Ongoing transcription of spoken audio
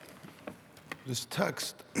This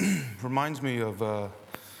text reminds me of a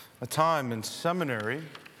time in seminary.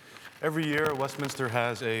 Every year, Westminster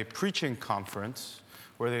has a preaching conference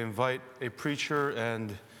where they invite a preacher,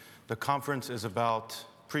 and the conference is about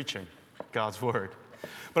preaching God's Word.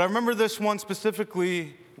 But I remember this one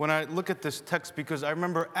specifically when I look at this text because I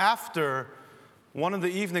remember after one of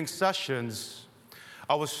the evening sessions,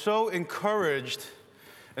 I was so encouraged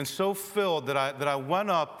and so filled that I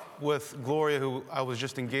went up with Gloria, who I was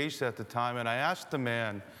just engaged at the time, and I asked the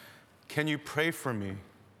man, "Can you pray for me?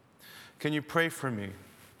 Can you pray for me?"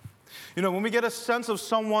 You know, when we get a sense of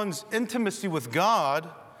someone's intimacy with God,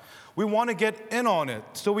 we want to get in on it.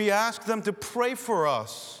 So we ask them to pray for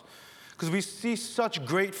us because we see such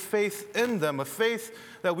great faith in them, a faith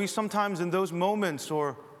that we sometimes in those moments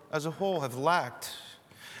or as a whole have lacked.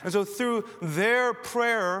 And so through their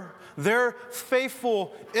prayer, their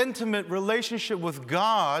faithful, intimate relationship with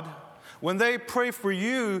God, when they pray for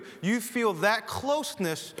you, you feel that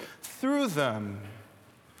closeness through them.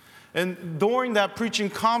 And during that preaching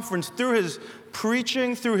conference, through his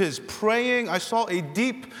preaching, through his praying, I saw a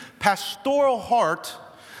deep pastoral heart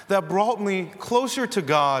that brought me closer to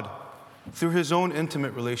God through his own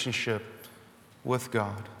intimate relationship with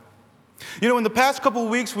God. You know, in the past couple of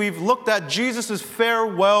weeks, we've looked at Jesus'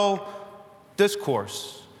 farewell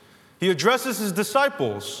discourse. He addresses his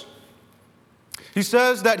disciples. He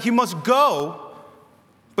says that he must go,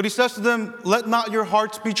 but he says to them, "Let not your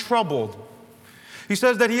hearts be troubled." He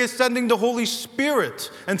says that he is sending the Holy Spirit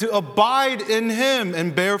and to abide in him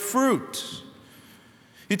and bear fruit.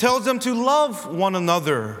 He tells them to love one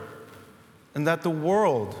another and that the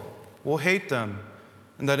world will hate them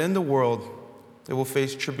and that in the world they will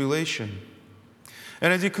face tribulation.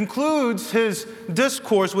 And as he concludes his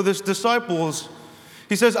discourse with his disciples,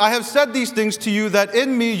 he says, "I have said these things to you that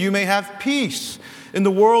in me you may have peace. In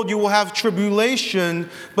the world you will have tribulation,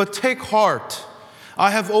 but take heart. I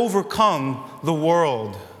have overcome the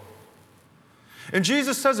world." And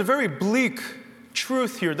Jesus says a very bleak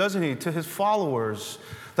truth here, doesn't he, to his followers,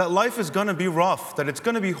 that life is going to be rough, that it's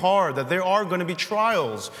going to be hard, that there are going to be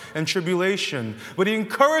trials and tribulation. But he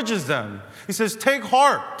encourages them. He says, "Take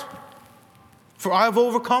heart, for I have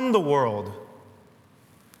overcome the world."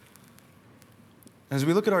 As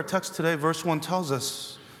we look at our text today, verse 1 tells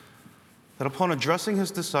us that upon addressing his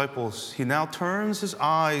disciples, he now turns his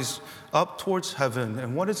eyes up towards heaven.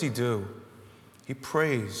 And what does he do? He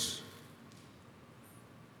prays.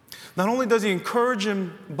 Not only does he encourage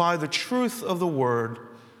him by the truth of the word,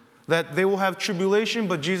 that they will have tribulation,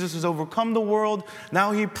 but Jesus has overcome the world,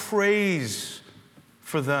 now he prays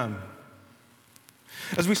for them.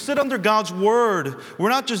 As we sit under God's word, we're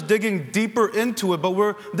not just digging deeper into it, but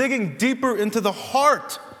we're digging deeper into the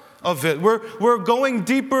heart of it. We're going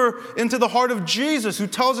deeper into the heart of Jesus, who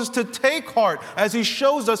tells us to take heart as he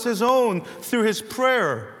shows us his own through his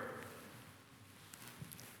prayer.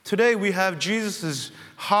 Today we have Jesus'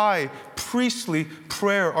 high priestly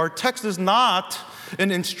prayer. Our text is not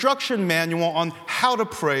an instruction manual on how to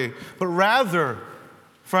pray, but rather,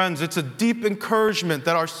 friends, it's a deep encouragement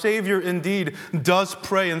that our Savior indeed does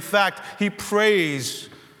pray. In fact, he prays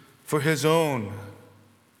for his own.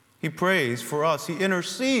 He prays for us. He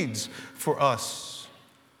intercedes for us.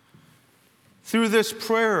 Through this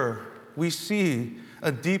prayer, we see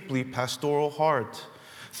a deeply pastoral heart.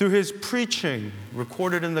 Through his preaching,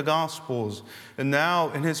 recorded in the Gospels, and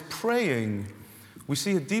now in his praying, we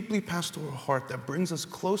see a deeply pastoral heart that brings us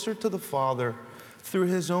closer to the Father through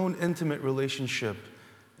his own intimate relationship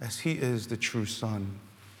as he is the true Son.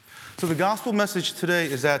 So the gospel message today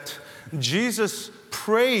is that Jesus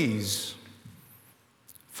prays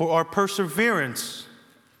for our perseverance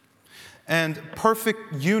and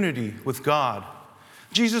perfect unity with God.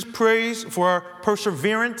 Jesus prays for our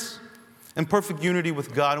perseverance and perfect unity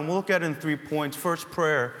with God. And we'll look at it in 3 points. First,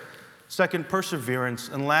 prayer. Second, perseverance.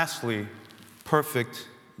 And lastly, perfect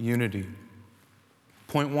unity.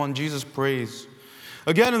 Point 1, Jesus prays.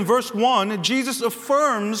 Again, in verse 1, Jesus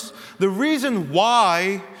affirms the reason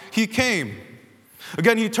why he came.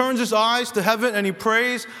 Again, he turns his eyes to heaven and he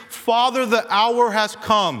prays, "Father, the hour has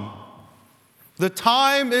come. The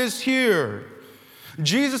time is here."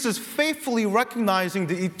 Jesus is faithfully recognizing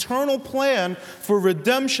the eternal plan for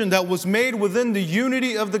redemption that was made within the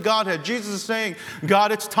unity of the Godhead. Jesus is saying,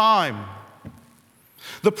 "God, it's time."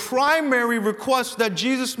 The primary request that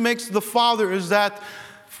Jesus makes to the Father is that,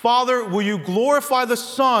 "Father, will you glorify the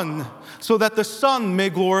Son so that the Son may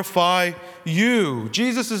glorify you?"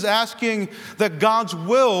 Jesus is asking that God's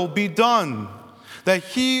will be done, that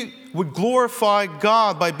he would glorify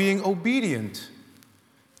God by being obedient,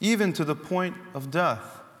 even to the point of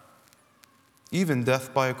death, even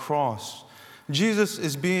death by a cross. Jesus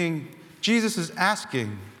is being Jesus is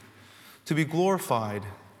asking to be glorified,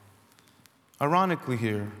 ironically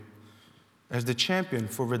here, as the champion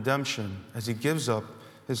for redemption, as he gives up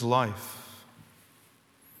his life.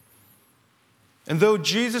 And though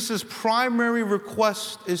Jesus' primary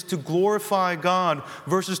request is to glorify God,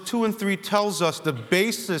 verses 2 and 3 tells us the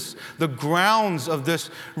basis, the grounds of this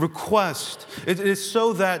request. It is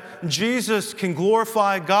so that Jesus can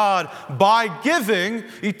glorify God by giving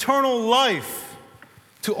eternal life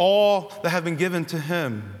to all that have been given to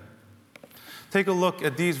him. Take a look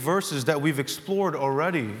at these verses that we've explored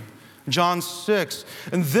already. John 6,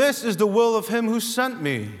 and this is the will of him who sent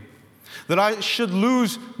me, that I should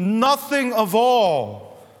lose nothing of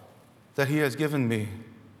all that he has given me,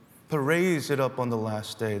 but raise it up on the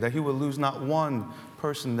last day, that he will lose not one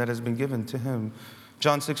person that has been given to him.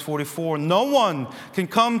 John 6:44, no one can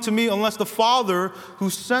come to me unless the Father who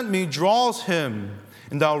sent me draws him,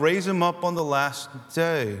 and I'll raise him up on the last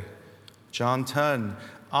day. John 10,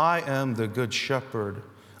 I am the good shepherd.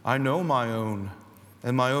 I know my own,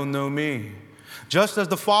 and my own know me. Just as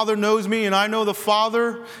the Father knows me, and I know the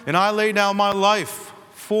Father, and I lay down my life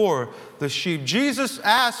for the sheep. Jesus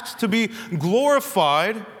asks to be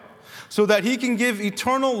glorified so that he can give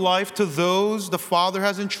eternal life to those the Father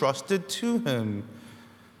has entrusted to him.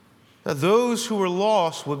 That those who were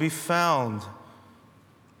lost would be found,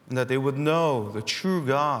 and that they would know the true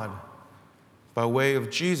God by way of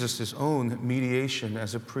Jesus' own mediation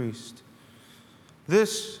as a priest.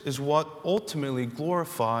 This is what ultimately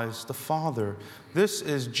glorifies the Father. This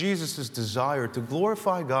is Jesus' desire, to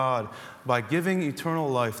glorify God by giving eternal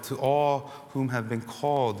life to all whom have been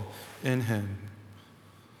called in him.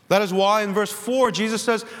 That is why in verse 4, Jesus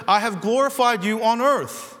says, I have glorified you on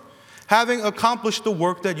earth, having accomplished the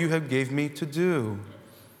work that you have gave me to do.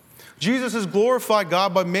 Jesus has glorified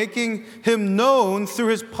God by making him known through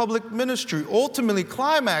his public ministry, ultimately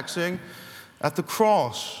climaxing at the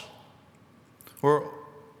cross, where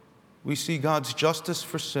we see God's justice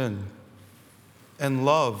for sin and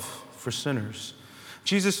love for sinners.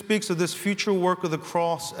 Jesus speaks of this future work of the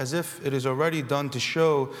cross as if it is already done, to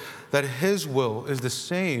show that his will is the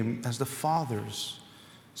same as the Father's.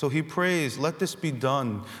 So he prays, let this be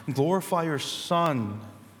done. Glorify your Son.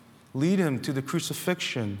 Lead him to the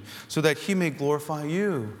crucifixion so that he may glorify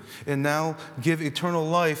you, and now give eternal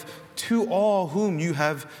life to all whom you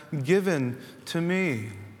have given to me.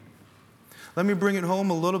 Let me bring it home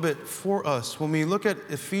a little bit for us. When we look at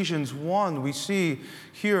Ephesians 1, we see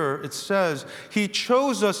here it says, he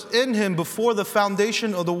chose us in him before the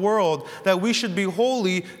foundation of the world, that we should be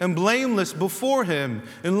holy and blameless before him.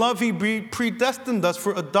 In love, he predestined us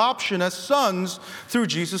for adoption as sons through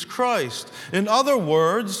Jesus Christ. In other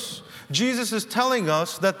words, Jesus is telling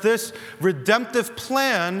us that this redemptive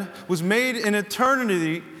plan was made in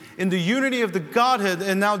eternity, in the unity of the Godhead,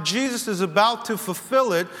 and now Jesus is about to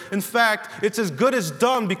fulfill it. In fact, it's as good as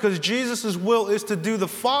done, because Jesus' will is to do the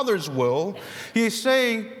Father's will. He is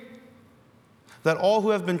saying that all who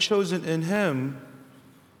have been chosen in him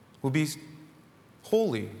will be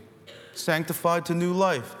holy, sanctified to new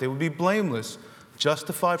life. They will be blameless,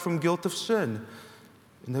 justified from guilt of sin,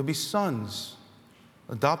 and they'll be sons,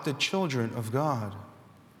 adopted children of God.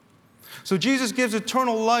 So Jesus gives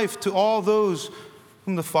eternal life to all those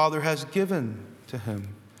whom the Father has given to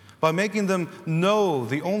him, by making them know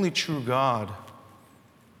the only true God,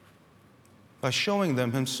 by showing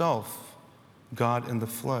them himself, God in the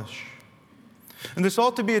flesh. And this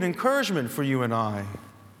ought to be an encouragement for you and I,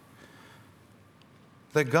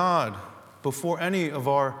 that God, before any of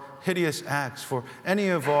our hideous acts, for any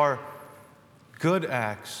of our good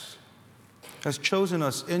acts, has chosen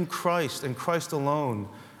us in Christ and Christ alone,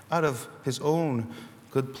 out of his own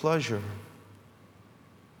good pleasure.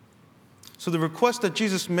 So the request that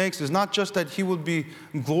Jesus makes is not just that he would be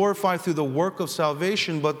glorified through the work of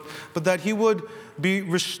salvation, but that he would be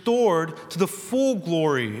restored to the full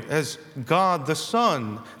glory as God the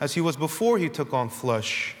Son, as he was before he took on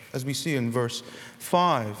flesh, as we see in verse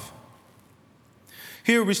 5.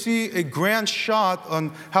 Here we see a grand shot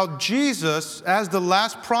on how Jesus, as the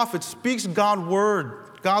last prophet, speaks God's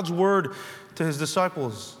word to his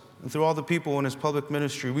disciples and through all the people in his public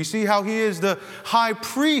ministry. We see how he is the high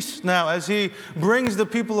priest now as he brings the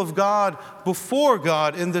people of God before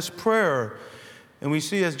God in this prayer. And we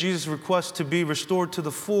see as Jesus requests to be restored to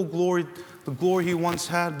the full glory, the glory he once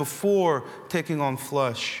had before taking on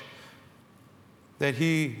flesh, that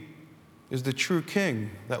he is the true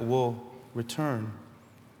king that will return.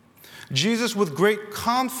 Jesus, with great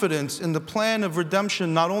confidence in the plan of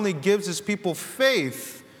redemption, not only gives his people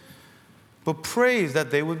faith, but prays that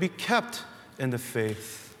they would be kept in the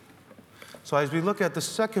faith. So as we look at the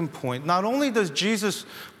second point, not only does Jesus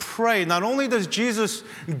pray, not only does Jesus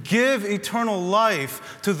give eternal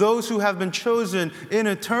life to those who have been chosen in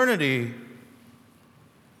eternity,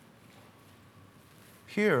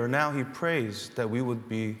 here now he prays that we would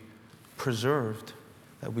be preserved,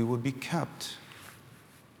 that we would be kept.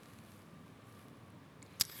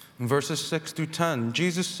 In verses 6 through 10,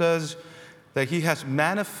 Jesus says that he has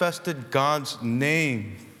manifested God's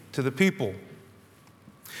name to the people.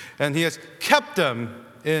 And he has kept them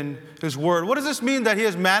in his word. What does this mean that he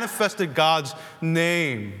has manifested God's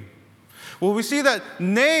name? Well, we see that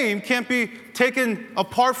name can't be taken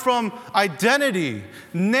apart from identity.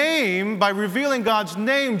 Name, by revealing God's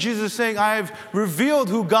name, Jesus is saying, I have revealed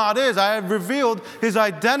who God is. I have revealed his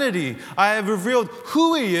identity. I have revealed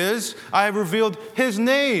who he is. I have revealed his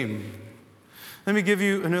name. Let me give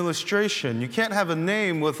you an illustration. You can't have a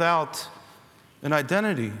name without an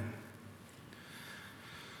identity.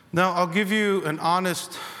 Now, I'll give you an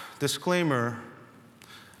honest disclaimer.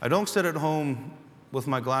 I don't sit at home with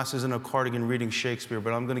my glasses and a cardigan reading Shakespeare,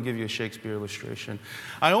 but I'm going to give you a Shakespeare illustration.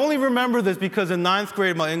 I only remember this because in 9th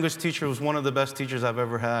grade, my English teacher was one of the best teachers I've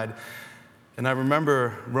ever had. And I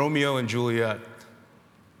remember Romeo and Juliet.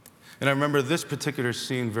 And I remember this particular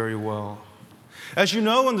scene very well. As you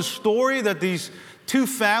know in the story that these two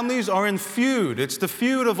families are in feud. It's the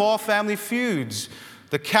feud of all family feuds,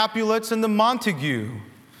 the Capulets and the Montague.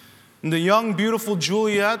 And the young, beautiful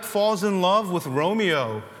Juliet falls in love with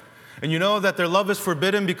Romeo. And you know that their love is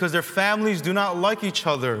forbidden because their families do not like each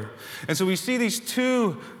other. And so we see these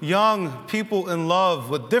two young people in love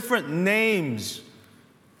with different names,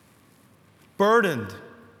 burdened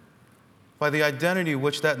by the identity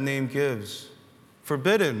which that name gives,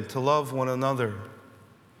 forbidden to love one another.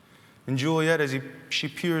 And Juliet, as she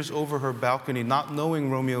peers over her balcony, not knowing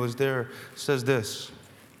Romeo is there, says this,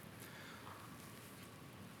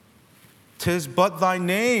 "'Tis but thy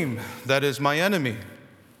name that is my enemy.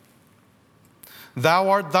 Thou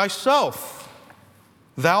art thyself,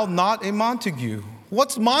 thou not a Montague."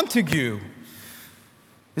 What's Montague?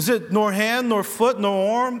 Is it nor hand, nor foot,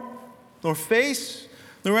 nor arm, nor face,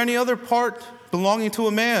 nor any other part belonging to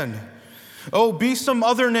a man? Oh, be some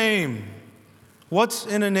other name. What's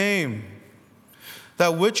in a name?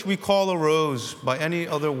 That which we call a rose, by any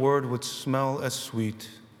other word would smell as sweet.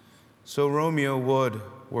 So Romeo would,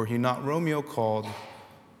 were he not Romeo called,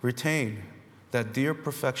 retain that dear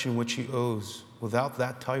perfection which he owes without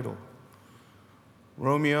that title.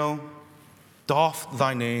 Romeo, doff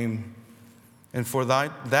thy name, and for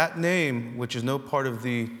that name, which is no part of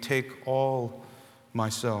thee, take all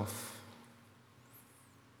myself.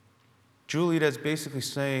 Juliet is basically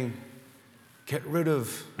saying, get rid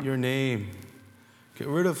of your name. Get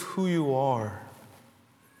rid of who you are.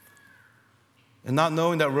 And not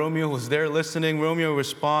knowing that Romeo was there listening, Romeo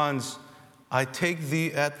responds, I take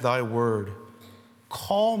thee at thy word.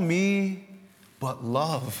 Call me but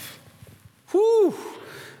love. Whew!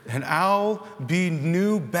 And I'll be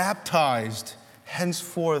new baptized.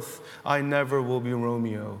 Henceforth, I never will be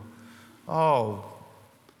Romeo. Oh,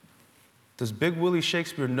 does Big Willie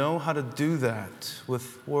Shakespeare know how to do that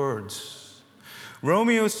with words?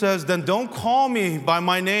 Romeo says, then don't call me by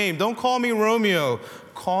my name. Don't call me Romeo.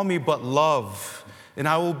 Call me but love. And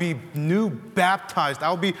I will be new baptized. I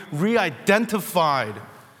will be re-identified.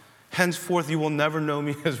 Henceforth, you will never know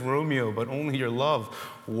me as Romeo, but only your love.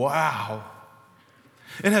 Wow.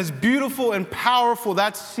 And as beautiful and powerful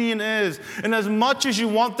that scene is, and as much as you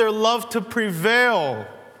want their love to prevail,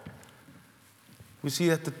 we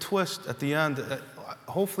see at the twist at the end,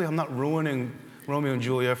 hopefully I'm not ruining Romeo and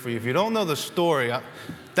Juliet for you. If you don't know the story,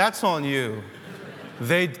 that's on you.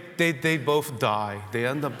 They both die. They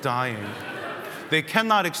end up dying. They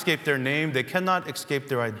cannot escape their name. They cannot escape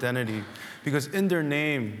their identity, because in their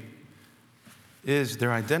name is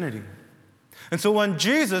their identity. And so when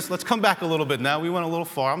Jesus, let's come back a little bit now. We went a little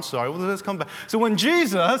far. I'm sorry. Let's come back. So when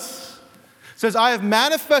Jesus says, I have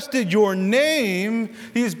manifested your name,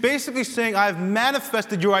 he is basically saying, I have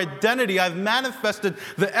manifested your identity. I've manifested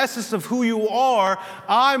the essence of who you are.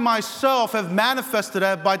 I myself have manifested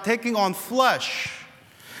that by taking on flesh.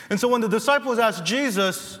 And so when the disciples asked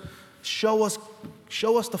Jesus, show us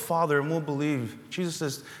the Father and we'll believe, Jesus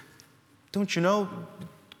says, don't you know,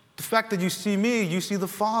 the fact that you see me, you see the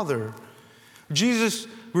Father. Jesus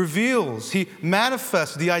reveals, he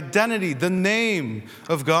manifests the identity, the name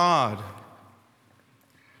of God.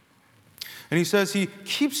 And he says he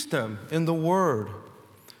keeps them in the Word.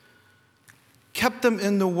 Kept them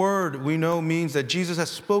in the Word, we know, means that Jesus has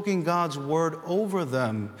spoken God's Word over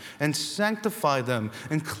them and sanctified them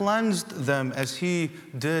and cleansed them as he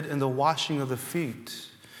did in the washing of the feet.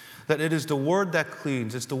 That it is the word that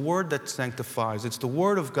cleans, it's the word that sanctifies, it's the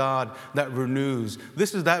word of God that renews.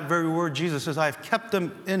 This is that very word Jesus says, I have kept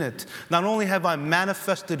them in it. Not only have I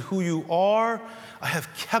manifested who you are, I have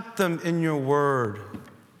kept them in your word.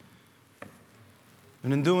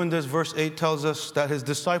 And in doing this, verse 8 tells us that his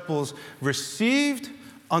disciples received,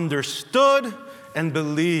 understood, and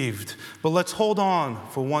believed. But let's hold on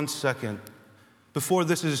for 1 second before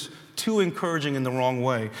this is too encouraging in the wrong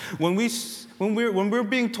way. When we're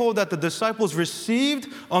being told that the disciples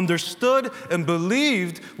received, understood, and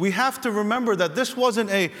believed, we have to remember that this wasn't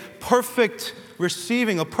a perfect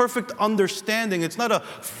receiving, a perfect understanding. It's not a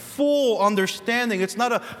full understanding. It's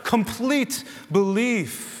not a complete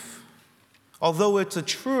belief, although it's a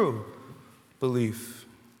true belief.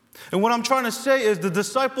 And what I'm trying to say is the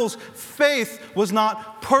disciples' faith was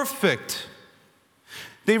not perfect.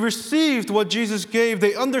 They received what Jesus gave.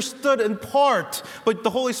 They understood in part, but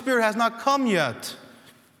the Holy Spirit has not come yet.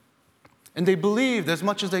 And they believed as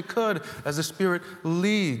much as they could as the Spirit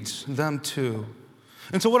leads them to.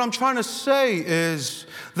 And so what I'm trying to say is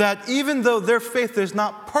that even though their faith is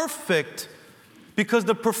not perfect, because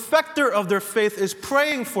the perfecter of their faith is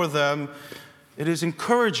praying for them, it is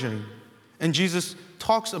encouraging. And Jesus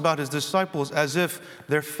talks about his disciples as if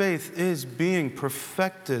their faith is being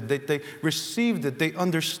perfected. They received it, they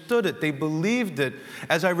understood it, they believed it.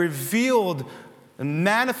 As I revealed and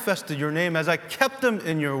manifested your name, as I kept them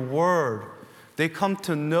in your word, they come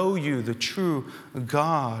to know you, the true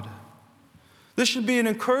God. This should be an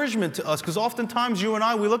encouragement to us, because oftentimes you and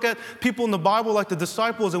I, we look at people in the Bible like the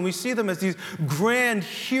disciples, and we see them as these grand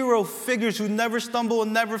hero figures who never stumble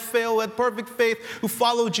and never fail, who had perfect faith, who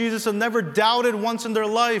followed Jesus and never doubted once in their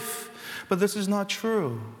life. But this is not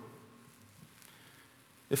true.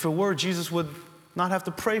 If it were, Jesus would not have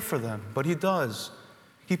to pray for them, but he does.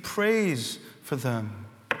 He prays for them.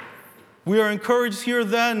 We are encouraged here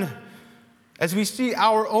then, as we see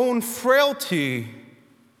our own frailty,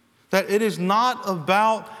 that it is not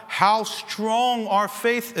about how strong our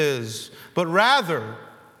faith is, but rather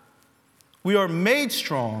we are made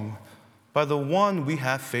strong by the one we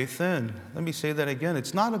have faith in. Let me say that again.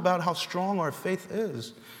 It's not about how strong our faith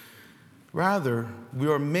is. Rather, we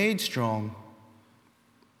are made strong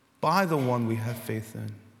by the one we have faith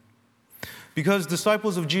in. Because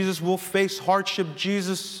disciples of Jesus will face hardship,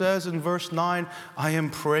 Jesus says in verse 9, I am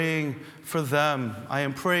praying for them. I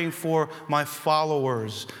am praying for my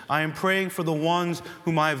followers. I am praying for the ones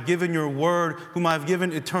whom I have given your word, whom I have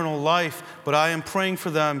given eternal life. But I am praying for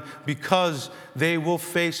them because they will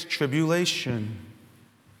face tribulation.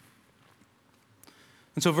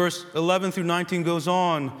 And so verse 11 through 19 goes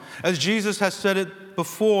on. As Jesus has said it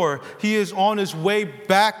before, he is on his way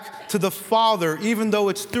back to the Father. Even though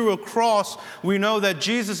it's through a cross, we know that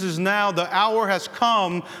Jesus is now, the hour has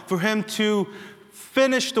come for him to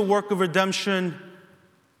finish the work of redemption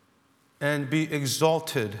and be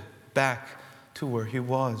exalted back to where he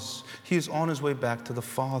was. He is on his way back to the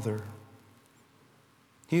Father.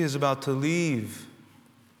 He is about to leave,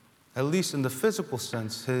 at least in the physical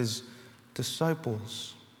sense, his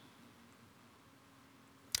disciples.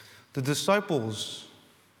 The disciples,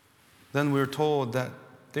 then we're told that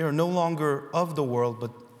they are no longer of the world,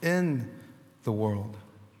 but in the world.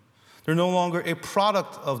 They're no longer a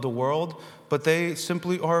product of the world, but they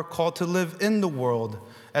simply are called to live in the world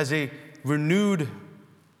as a renewed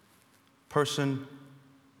person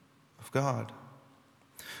of God.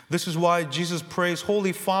 This is why Jesus prays,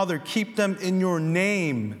 Holy Father, keep them in your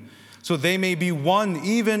name, so they may be one,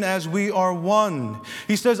 even as we are one.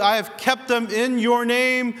 He says, I have kept them in your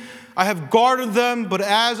name. I have guarded them, but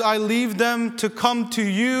as I leave them to come to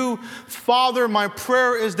you, Father, my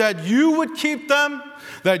prayer is that you would keep them,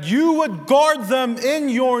 that you would guard them in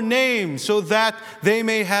your name, so that they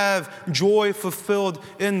may have joy fulfilled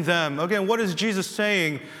in them. Again, what is Jesus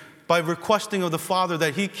saying by requesting of the Father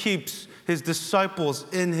that he keeps his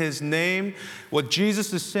disciples in his name? What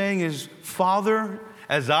Jesus is saying is, Father,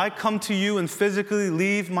 as I come to you and physically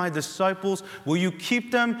leave my disciples, will you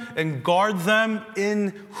keep them and guard them in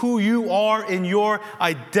who you are, in your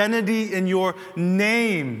identity, in your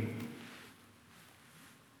name?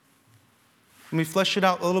 Let me flesh it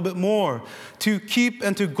out a little bit more. To keep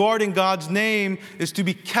and to guard in God's name is to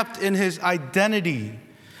be kept in his identity,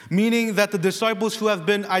 meaning that the disciples who have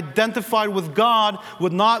been identified with God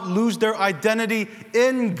would not lose their identity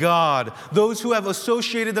in God. Those who have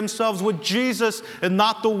associated themselves with Jesus and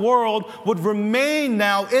not the world would remain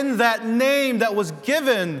now in that name that was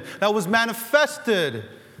given, that was manifested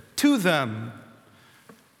to them.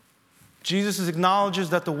 Jesus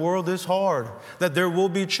acknowledges that the world is hard, that there will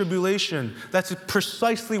be tribulation. That's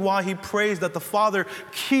precisely why he prays that the Father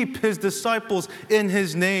keep his disciples in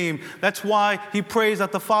his name. That's why he prays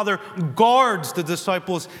that the Father guards the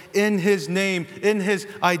disciples in his name, in his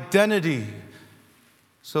identity.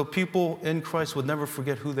 So people in Christ would never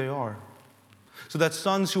forget who they are. So that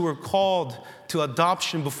sons who were called to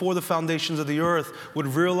adoption before the foundations of the earth would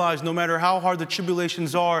realize no matter how hard the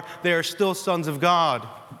tribulations are, they are still sons of God.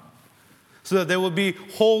 So that they will be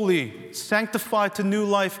holy, sanctified to new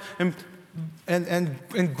life,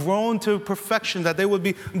 and grown to perfection, that they would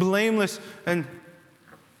be blameless and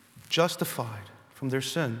justified from their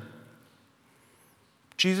sin.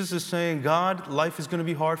 Jesus is saying, God, life is going to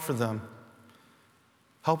be hard for them.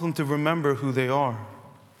 Help them to remember who they are.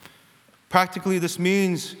 Practically, this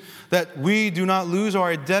means that we do not lose our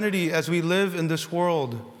identity as we live in this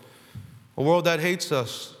world. A world that hates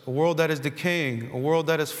us, a world that is decaying, a world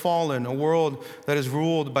that has fallen, a world that is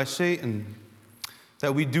ruled by Satan.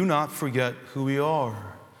 That we do not forget who we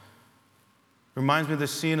are. Reminds me of the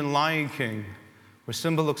scene in Lion King where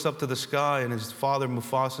Simba looks up to the sky and his father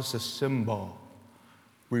Mufasa says, Simba,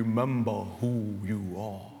 remember who you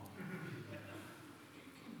are.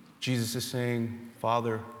 Jesus is saying,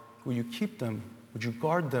 Father, will you keep them? Would you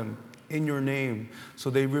guard them in your name so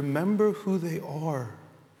they remember who they are,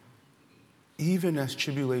 even as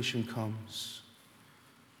tribulation comes?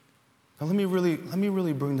 Now let me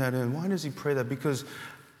really bring that in. Why does he pray that? Because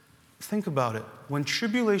think about it. When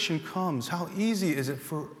tribulation comes, how easy is it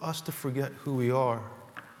for us to forget who we are?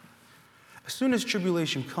 As soon as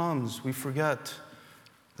tribulation comes, we forget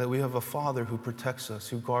that we have a Father who protects us,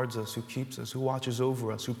 who guards us, who keeps us, who watches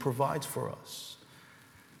over us, who provides for us.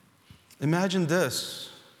 Imagine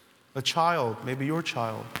this, a child, maybe your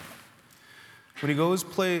child.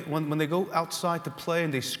 When they go outside to play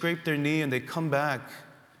and they scrape their knee and they come back,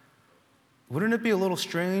 wouldn't it be a little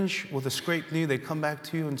strange with a scraped knee, they come back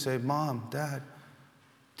to you and say, Mom, Dad,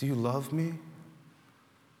 do you love me?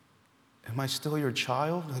 Am I still your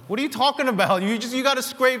child? Like, what are you talking about? You got a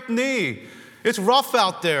scraped knee. It's rough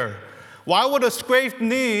out there. Why would a scraped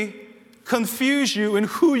knee confuse you in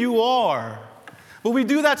who you are? But we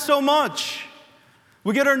do that so much.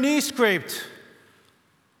 We get our knee scraped.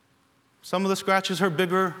 Some of the scratches are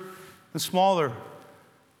bigger and smaller.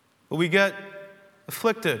 But we get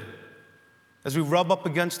afflicted as we rub up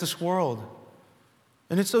against this world.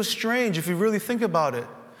 And it's so strange if you really think about it.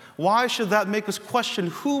 Why should that make us question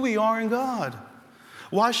who we are in God?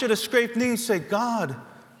 Why should a scraped knee say, God,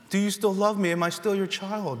 do you still love me? Am I still your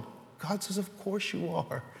child? God says, of course you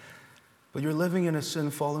are. But you're living in a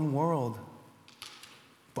sin-fallen world.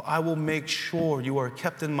 But I will make sure you are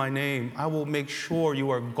kept in my name. I will make sure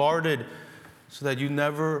you are guarded so that you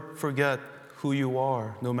never forget who you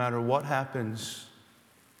are, no matter what happens.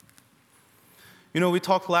 You know, we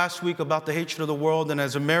talked last week about the hatred of the world, and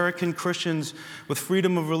as American Christians with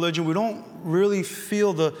freedom of religion, we don't really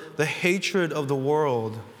feel the hatred of the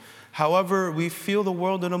world. However, we feel the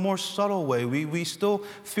world in a more subtle way. We still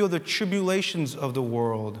feel the tribulations of the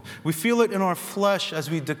world. We feel it in our flesh as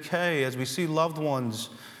we decay, as we see loved ones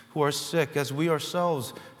who are sick, as we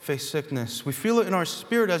ourselves face sickness. We feel it in our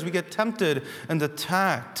spirit as we get tempted and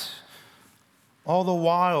attacked. All the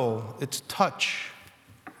while, its touch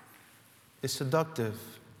is seductive.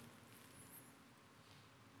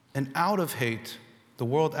 And out of hate, the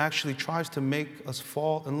world actually tries to make us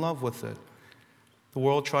fall in love with it. The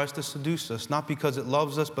world tries to seduce us, not because it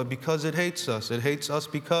loves us, but because it hates us. It hates us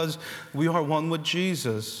because we are one with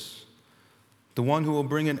Jesus, the one who will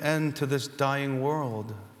bring an end to this dying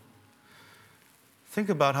world. Think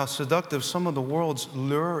about how seductive some of the world's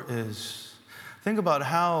lure is. Think about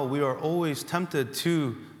how we are always tempted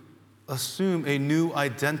to assume a new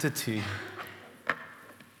identity.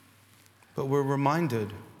 But we're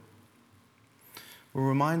reminded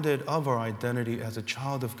of our identity as a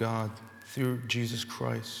child of God through Jesus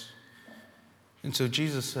Christ. And so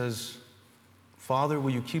Jesus says, Father,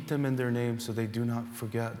 will you keep them in their name so they do not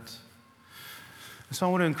forget? And so I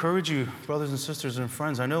want to encourage you, brothers and sisters and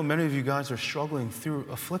friends. I know many of you guys are struggling through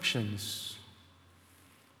afflictions.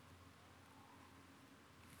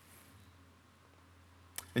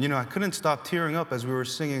 And you know, I couldn't stop tearing up as we were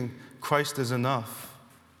singing Christ is Enough.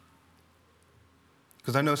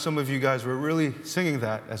 Because I know some of you guys were really singing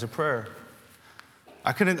that as a prayer.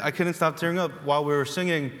 I couldn't stop tearing up while we were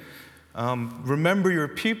singing Remember Your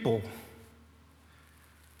People.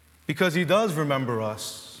 Because he does remember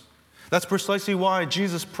us. That's precisely why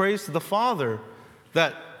Jesus prays to the Father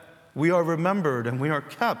that we are remembered and we are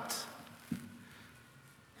kept.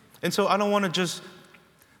 And so I don't want to just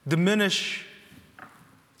diminish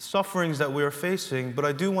sufferings that we are facing, but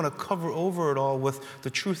I do want to cover over it all with the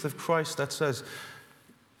truth of Christ that says,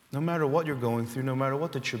 no matter what you're going through, no matter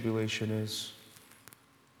what the tribulation is,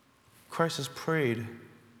 Christ has prayed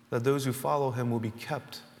that those who follow him will be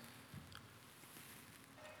kept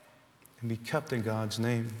and be kept in God's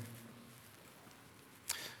name.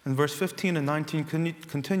 In verse 15 and 19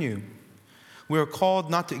 continue. We are called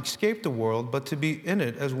not to escape the world, but to be in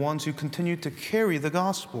it as ones who continue to carry the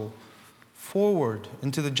gospel forward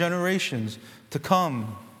into the generations to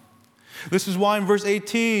come. This is why in verse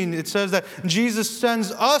 18 it says that Jesus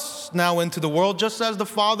sends us now into the world just as the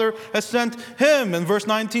Father has sent him. And verse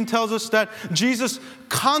 19 tells us that Jesus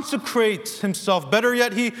consecrates himself. Better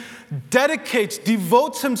yet, he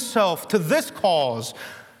devotes himself to this cause,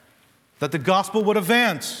 that the gospel would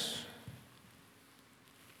advance,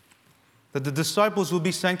 that the disciples will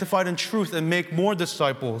be sanctified in truth and make more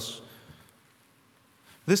disciples.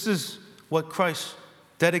 This is what Christ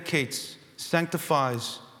dedicates,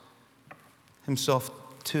 sanctifies himself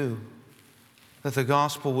to, that the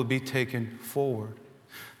gospel would be taken forward,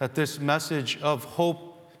 that this message of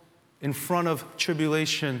hope in front of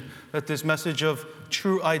tribulation, that this message of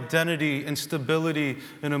true identity and stability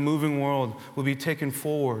in a moving world will be taken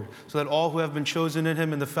forward, so that all who have been chosen in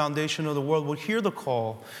him in the foundation of the world will hear the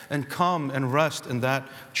call and come and rest in that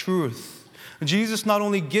truth. Jesus not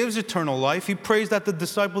only gives eternal life, he prays that the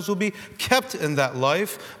disciples will be kept in that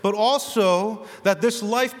life, but also that this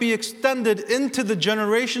life be extended into the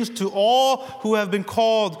generations to all who have been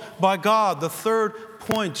called by God. The third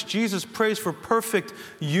point, Jesus prays for perfect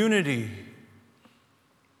unity.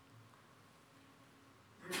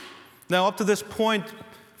 Now, up to this point,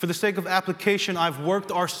 for the sake of application, I've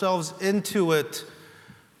worked ourselves into it.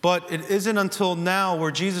 But it isn't until now where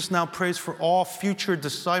Jesus now prays for all future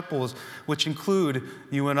disciples, which include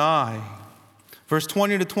you and I. Verse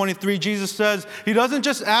 20 to 23, Jesus says he doesn't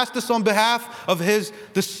just ask this on behalf of his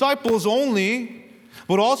disciples only,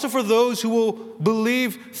 but also for those who will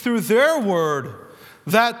believe through their word,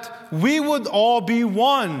 that we would all be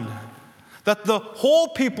one. That the whole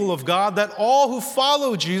people of God, that all who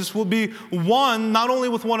follow Jesus will be one, not only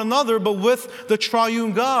with one another, but with the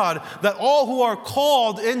triune God. That all who are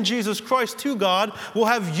called in Jesus Christ to God will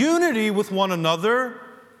have unity with one another.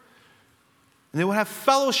 And they will have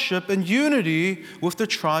fellowship and unity with the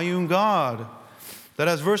triune God. That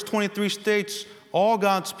as verse 23 states, all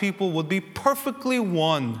God's people would be perfectly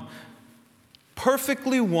one.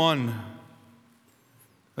 Perfectly one.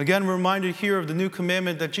 Again, we're reminded here of the new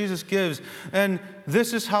commandment that Jesus gives. And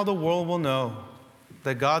this is how the world will know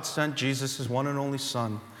that God sent Jesus, his one and only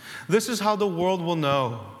Son. This is how the world will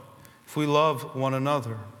know if we love one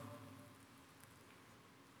another.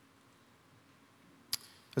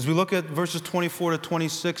 As we look at verses 24 to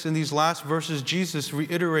 26, in these last verses, Jesus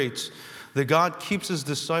reiterates that God keeps his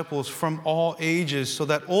disciples from all ages so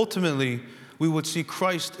that ultimately we would see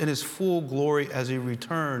Christ in his full glory as he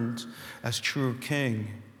returns as true King.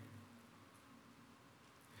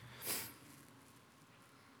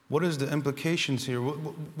 What is the implications here?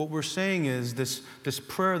 What we're saying is this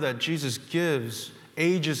prayer that Jesus gives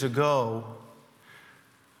ages ago,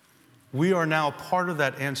 we are now part of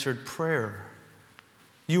that answered prayer.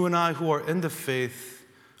 You and I who are in the faith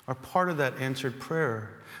are part of that answered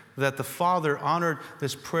prayer. That the Father honored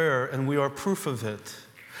this prayer and we are proof of it.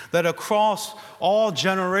 That across all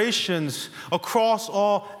generations, across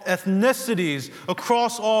all ethnicities,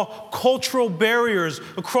 across all cultural barriers,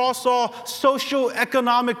 across all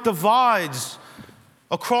socio-economic divides,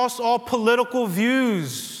 across all political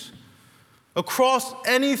views, across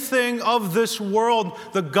anything of this world,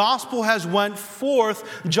 the gospel has went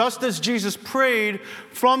forth just as Jesus prayed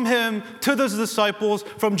from him to his disciples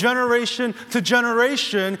from generation to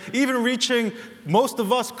generation, even reaching most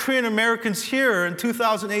of us Korean Americans here in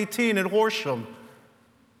 2018 in Horsham.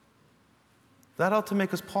 That ought to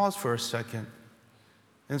make us pause for a second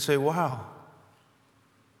and say, wow,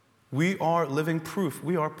 we are living proof.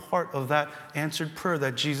 We are part of that answered prayer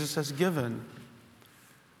that Jesus has given.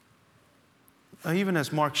 Even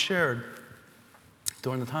as Mark shared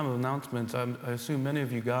during the time of announcements, I assume many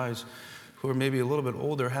of you guys who are maybe a little bit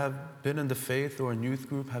older have been in the faith or in youth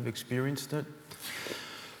group, have experienced it.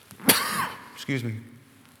 Excuse me.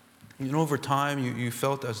 You know, over time, you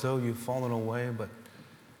felt as though you've fallen away, but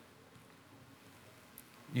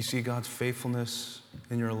you see God's faithfulness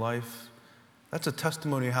in your life. That's a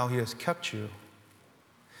testimony of how he has kept you.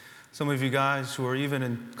 Some of you guys who are even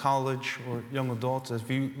in college or young adults, as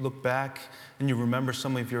you look back and you remember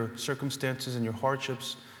some of your circumstances and your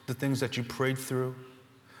hardships, the things that you prayed through,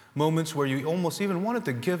 moments where you almost even wanted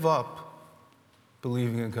to give up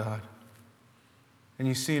believing in God. and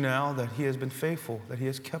you see now that he has been faithful, that he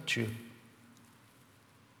has kept you.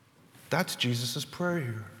 That's Jesus' prayer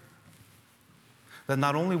here. That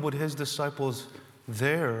not only would his disciples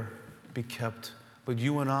there be kept, but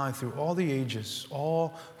you and I, through all the ages,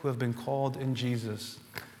 all who have been called in Jesus,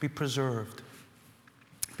 be preserved,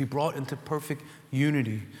 be brought into perfect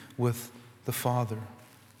unity with the Father.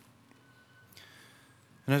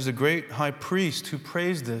 And as the great high priest who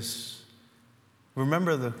prays this,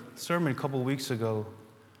 remember the sermon a couple of weeks ago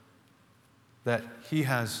that he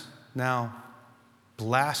has now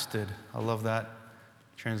blasted, I love that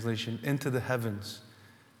translation, into the heavens.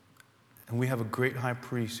 And we have a great high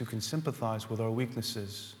priest who can sympathize with our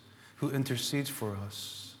weaknesses, who intercedes for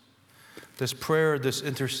us. This prayer, this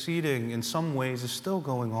interceding, in some ways is still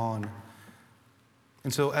going on.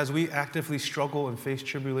 And so as we actively struggle and face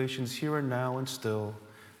tribulations here and now and still,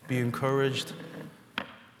 be encouraged,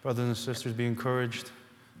 brothers and sisters, be encouraged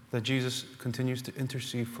that Jesus continues to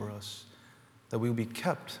intercede for us, that we will be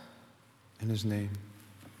kept in his name.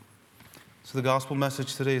 So the gospel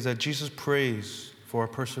message today is that Jesus prays for our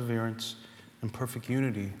perseverance and perfect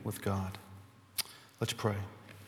unity with God. Let's pray.